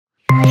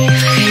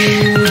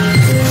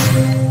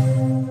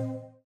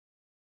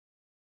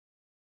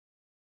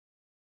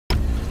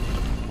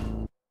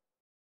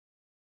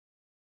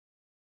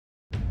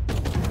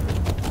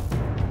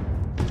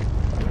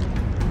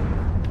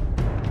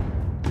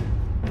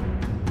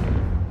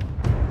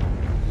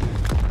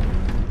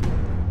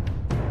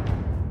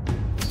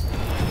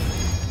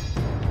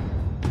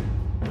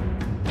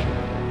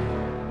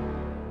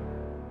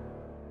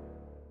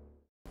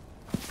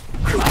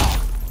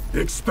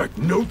Expect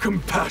no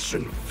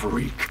compassion,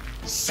 freak.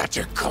 Such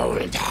a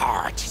cold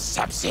heart,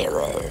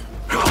 Sub-Zero.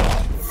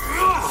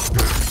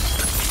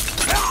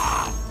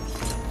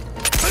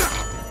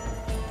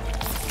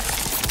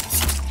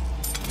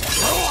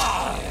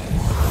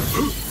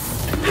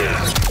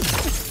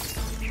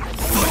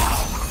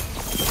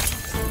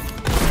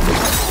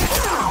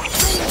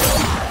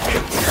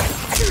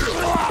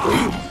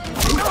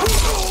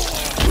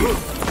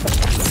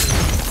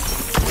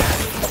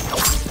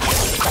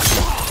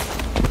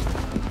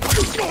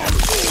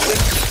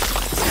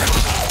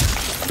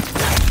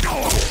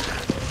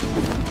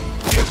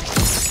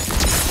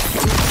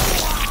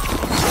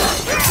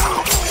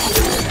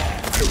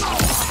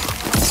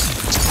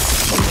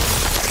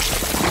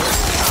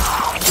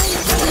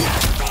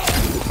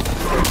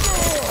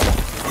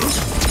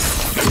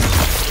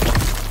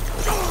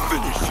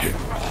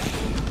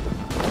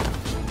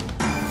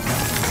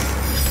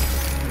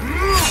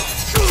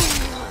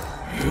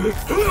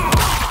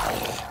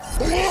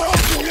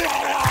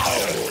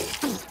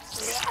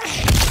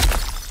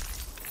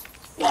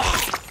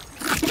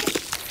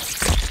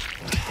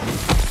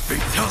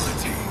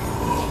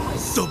 Fatality.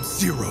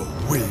 Sub-Zero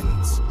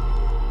wins.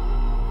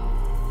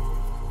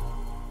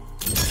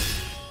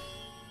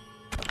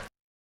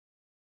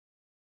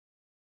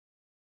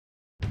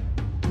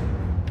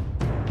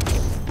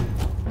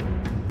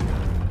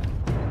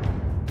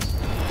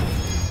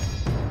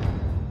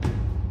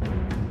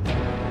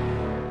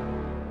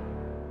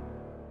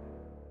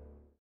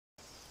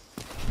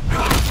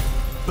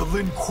 The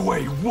Lin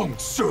Kuei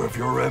won't serve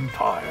your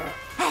empire.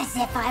 As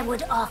if I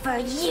would offer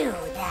you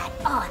that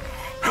honor.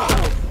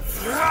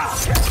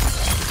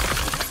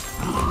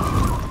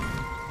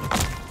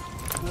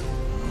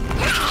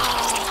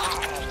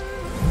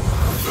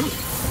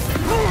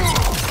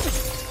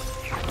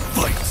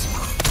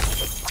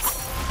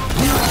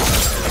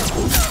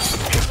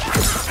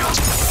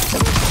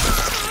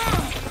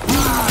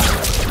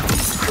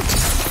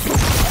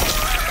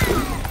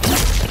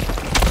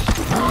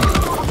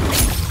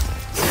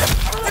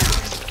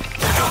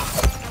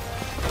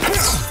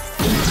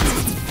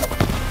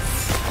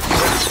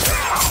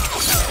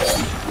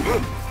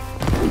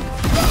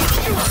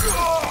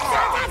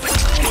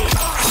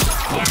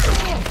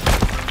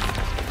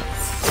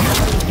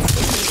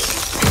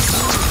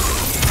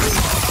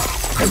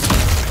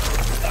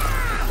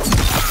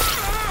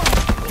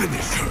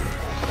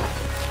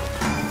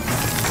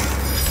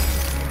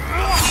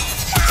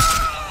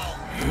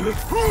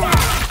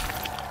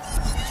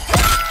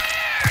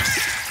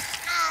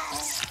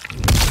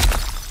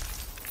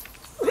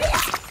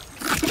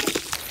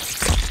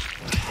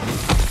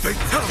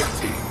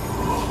 Fatality!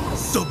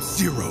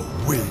 Sub-Zero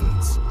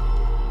wins.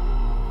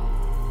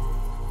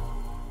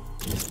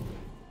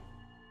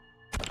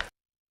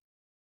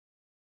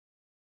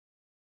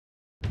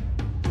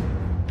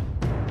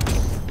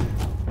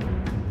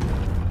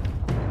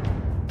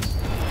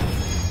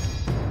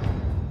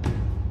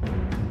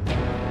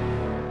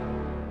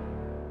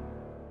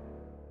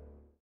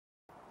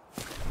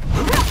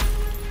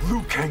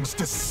 Liu Kang's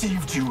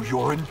deceived you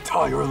your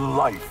entire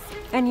life.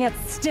 And yet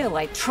still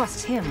I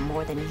trust him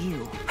more than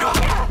you.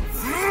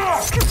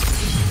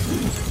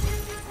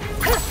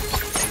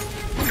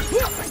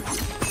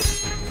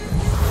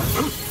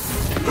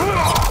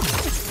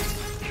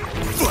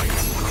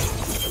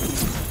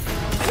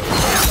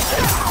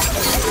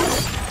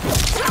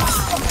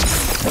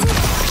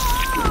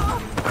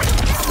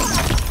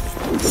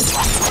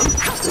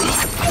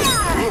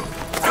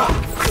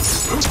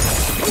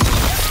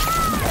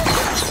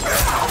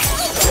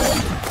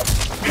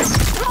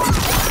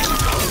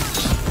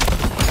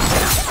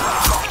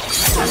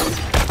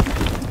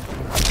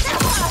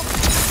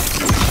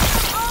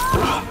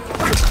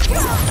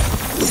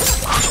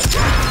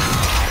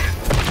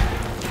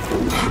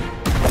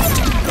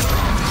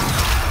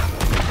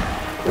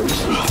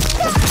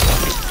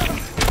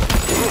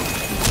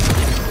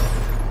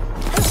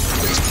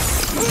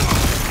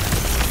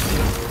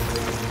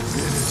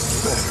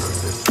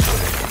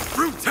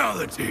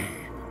 Brutality!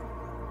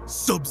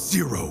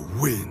 Sub-Zero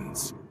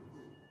wins.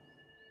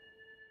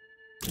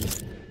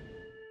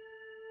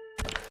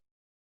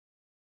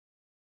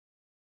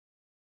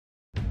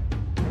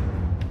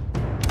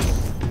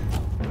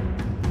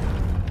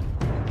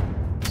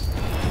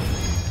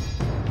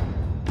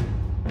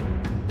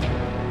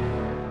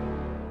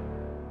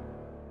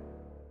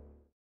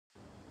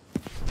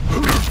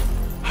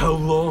 How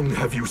long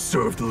have you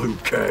served Liu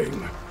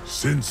Kang?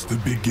 Since the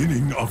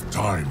beginning of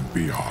time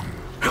beyond.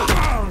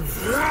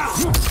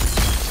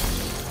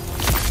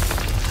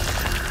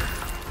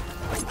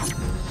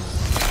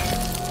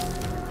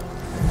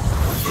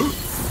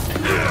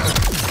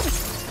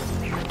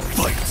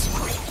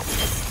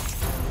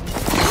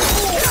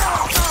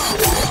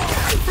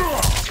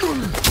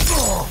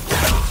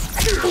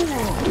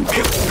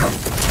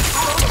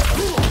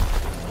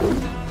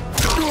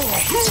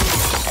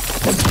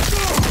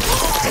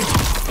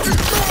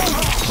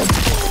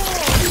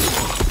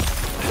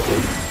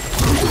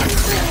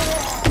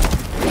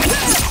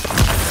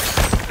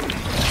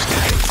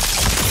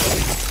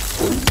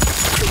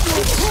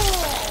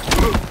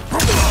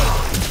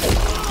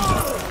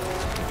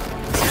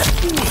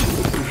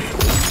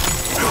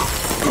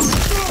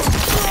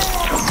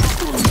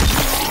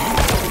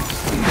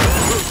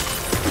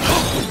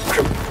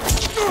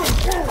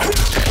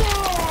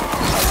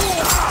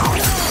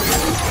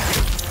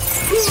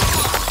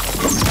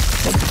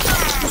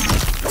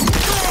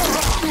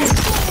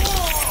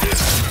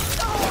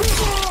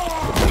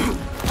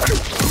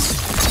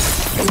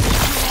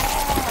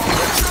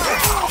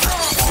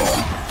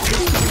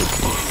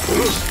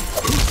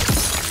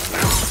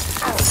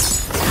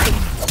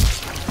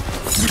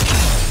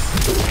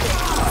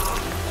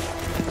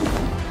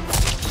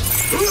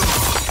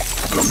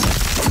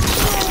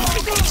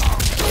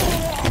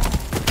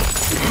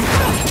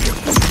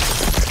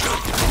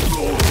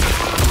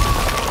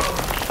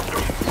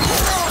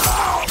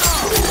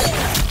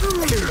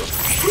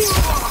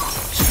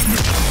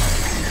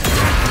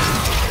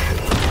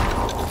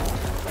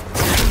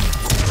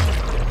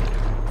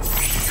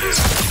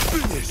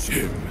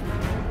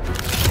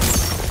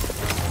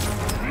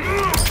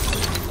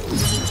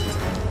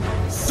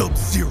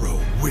 Sub-Zero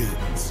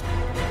wins.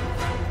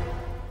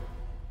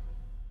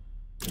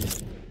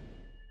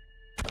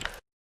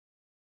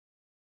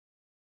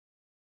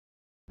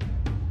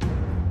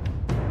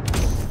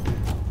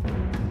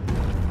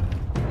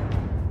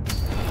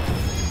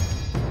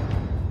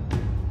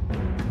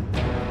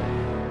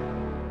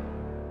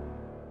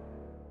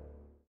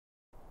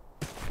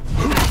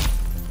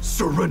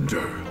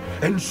 Surrender,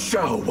 and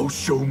Shao will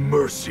show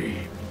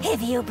mercy.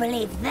 If you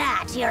believe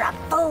that, you're a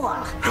fool.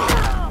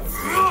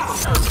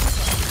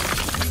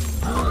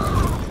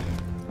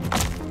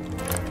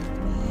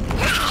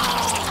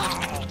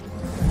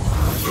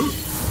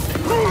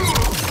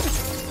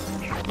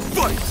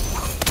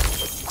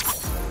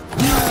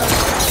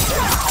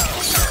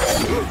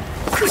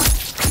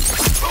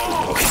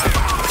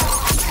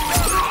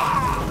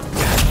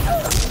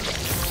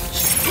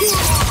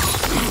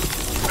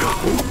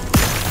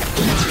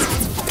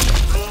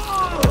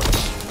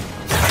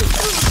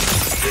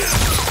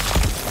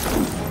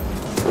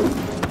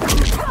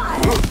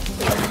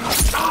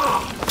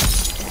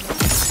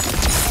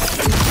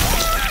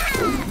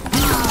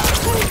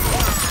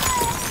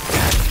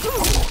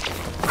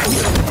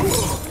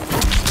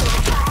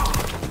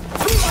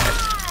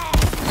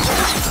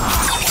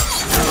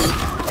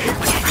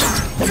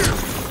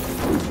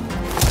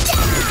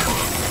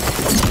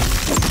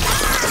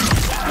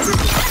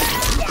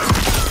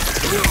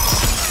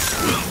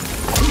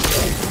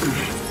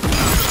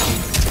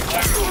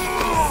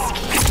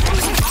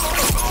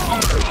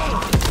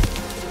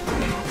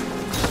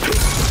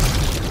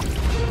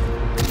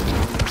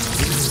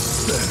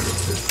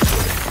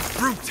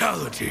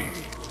 Brutality.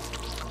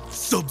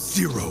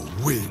 Sub-Zero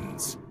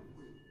wins.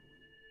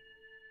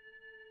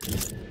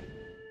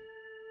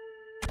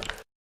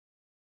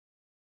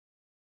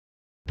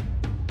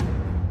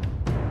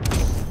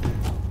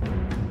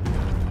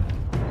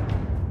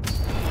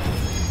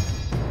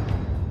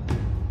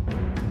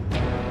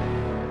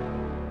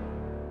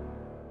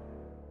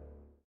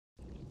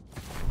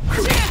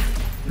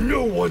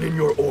 No one in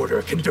your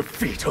order can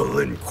defeat a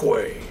Lin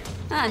Kuei.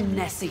 A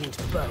nescient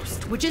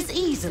boast, which is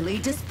easily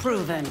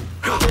disproven.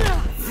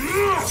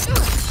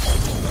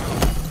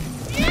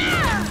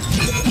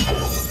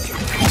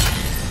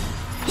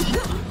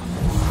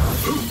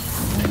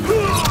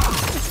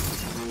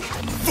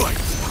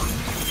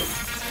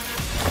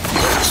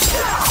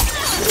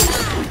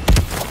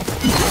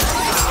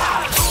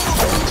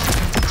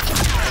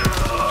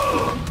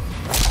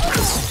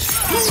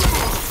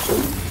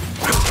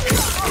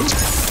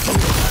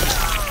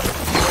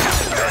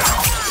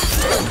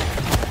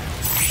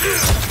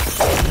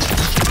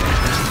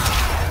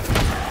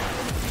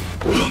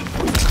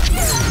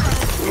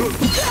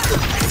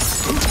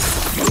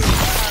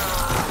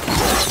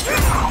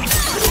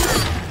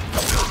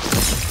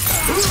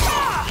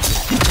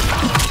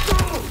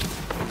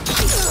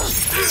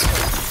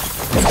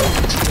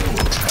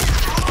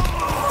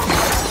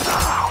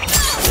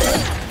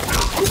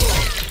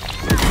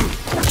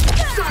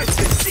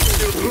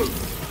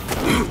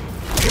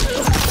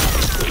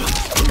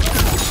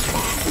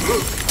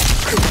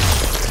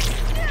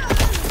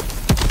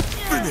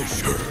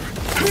 Finish her.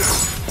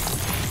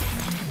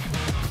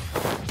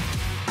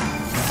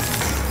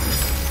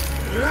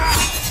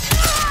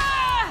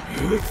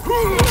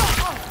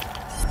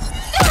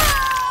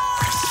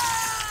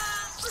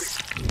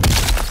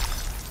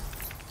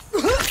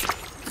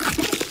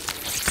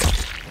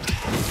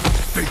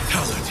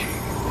 Fatality.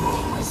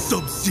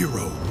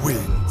 Sub-Zero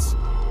wins.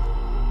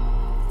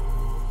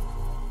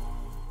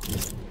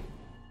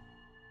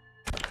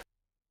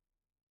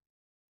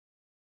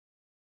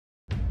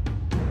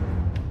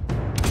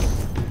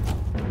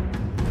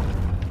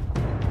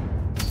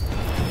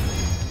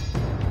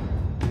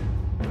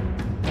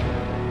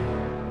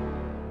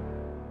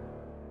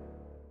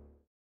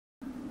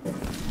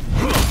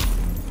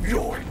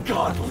 Your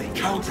godly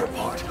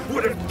counterpart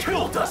would have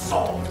killed us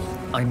all!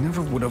 I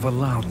never would have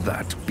allowed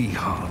that,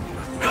 Bihan.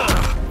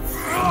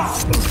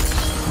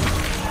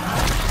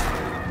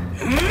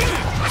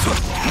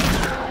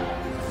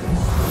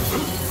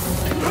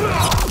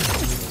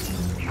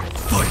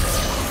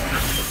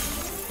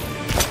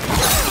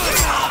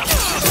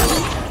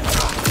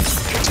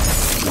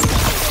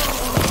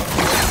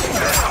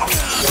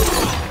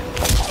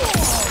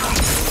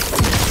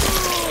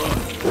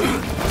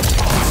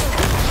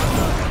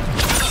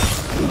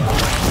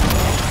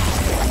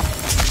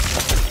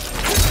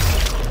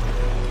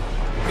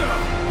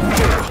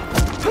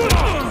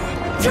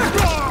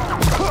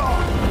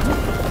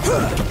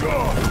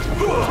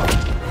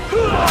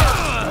 Go!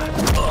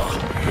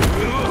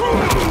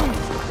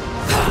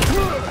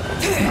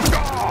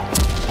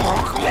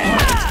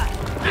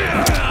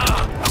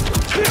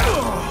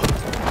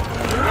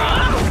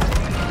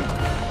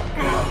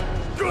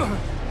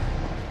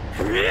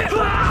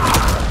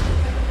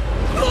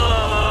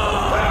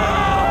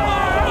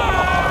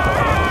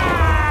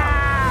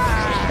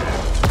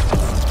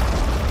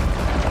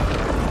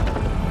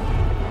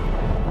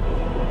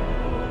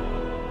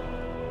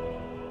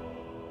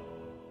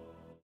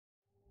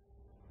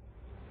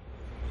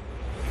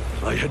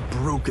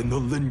 broken the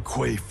Lin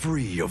Kuei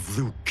free of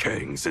Liu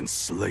Kang's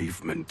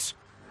enslavement.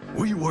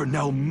 We were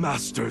now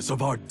masters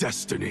of our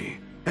destiny,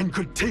 and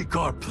could take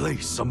our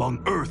place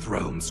among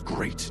Earthrealm's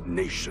great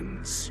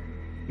nations.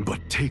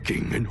 But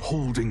taking and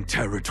holding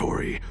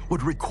territory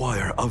would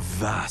require a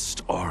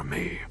vast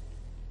army.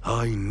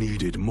 I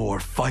needed more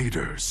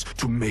fighters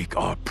to make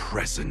our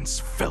presence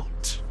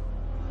felt.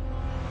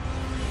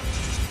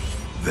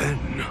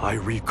 Then I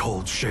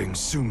recalled Shang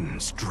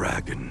Tsung's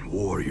dragon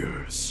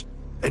warriors.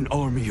 An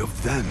army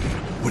of them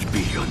would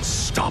be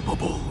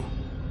unstoppable.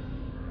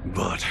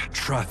 But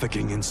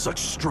trafficking in such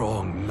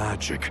strong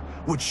magic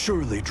would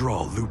surely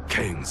draw Liu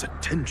Kang's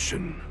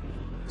attention.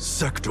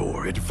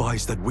 Sector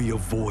advised that we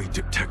avoid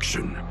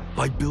detection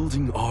by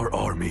building our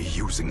army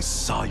using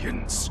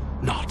science,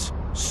 not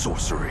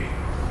sorcery.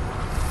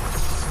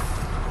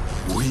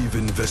 We've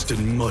invested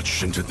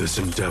much into this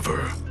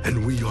endeavor,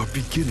 and we are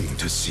beginning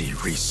to see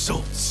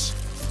results.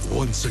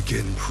 Once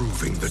again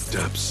proving the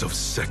depths of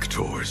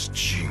Sector's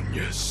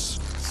genius.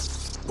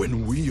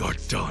 When we are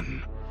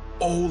done,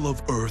 all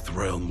of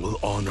Earthrealm will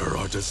honor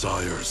our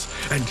desires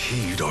and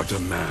heed our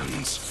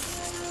demands.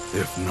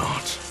 If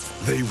not,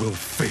 they will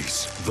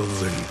face the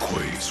Lin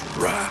Kuei's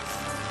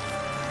wrath.